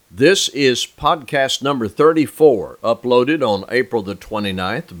This is podcast number 34, uploaded on April the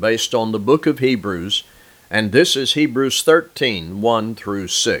 29th, based on the book of Hebrews, and this is Hebrews 13, 1 through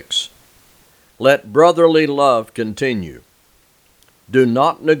 6. Let brotherly love continue. Do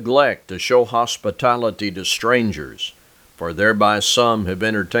not neglect to show hospitality to strangers, for thereby some have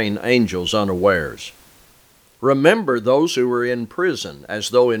entertained angels unawares. Remember those who are in prison,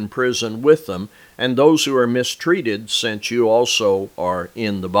 as though in prison with them, and those who are mistreated, since you also are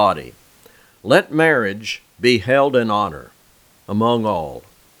in the body. Let marriage be held in honor among all,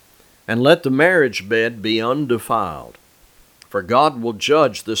 and let the marriage bed be undefiled, for God will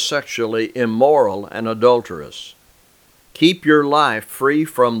judge the sexually immoral and adulterous. Keep your life free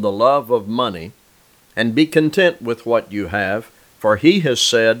from the love of money, and be content with what you have, for He has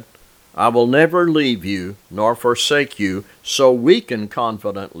said, I will never leave you nor forsake you, so we can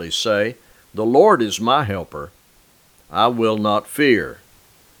confidently say, the Lord is my helper. I will not fear.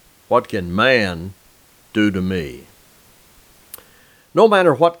 What can man do to me? No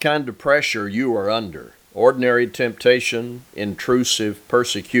matter what kind of pressure you are under, ordinary temptation, intrusive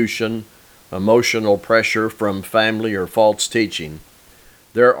persecution, emotional pressure from family or false teaching,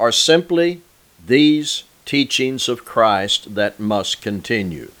 there are simply these teachings of Christ that must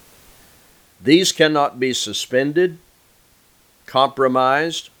continue. These cannot be suspended,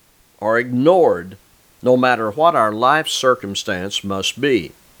 compromised, or ignored, no matter what our life circumstance must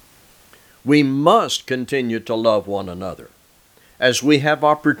be. We must continue to love one another. As we have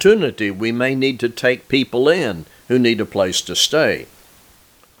opportunity, we may need to take people in who need a place to stay.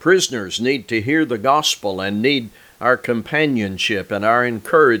 Prisoners need to hear the gospel and need our companionship and our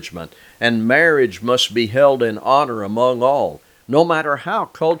encouragement, and marriage must be held in honor among all, no matter how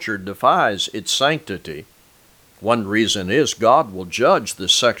culture defies its sanctity. One reason is God will judge the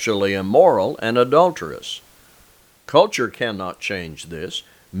sexually immoral and adulterous. Culture cannot change this.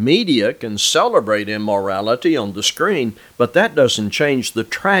 Media can celebrate immorality on the screen, but that doesn't change the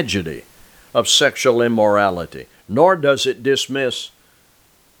tragedy of sexual immorality, nor does it dismiss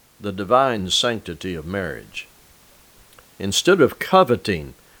the divine sanctity of marriage. Instead of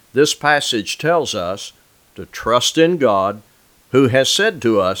coveting, this passage tells us to trust in God, who has said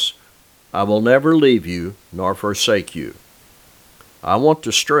to us, I will never leave you nor forsake you. I want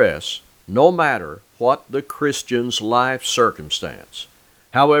to stress, no matter what the Christian's life circumstance,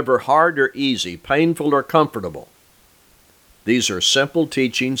 however hard or easy, painful or comfortable, these are simple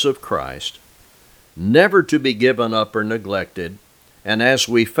teachings of Christ, never to be given up or neglected, and as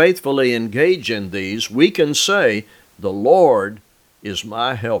we faithfully engage in these, we can say, the Lord is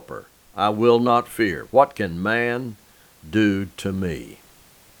my helper. I will not fear. What can man do to me?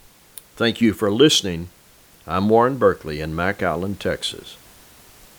 Thank you for listening. I'm Warren Berkeley in McAllen, Texas.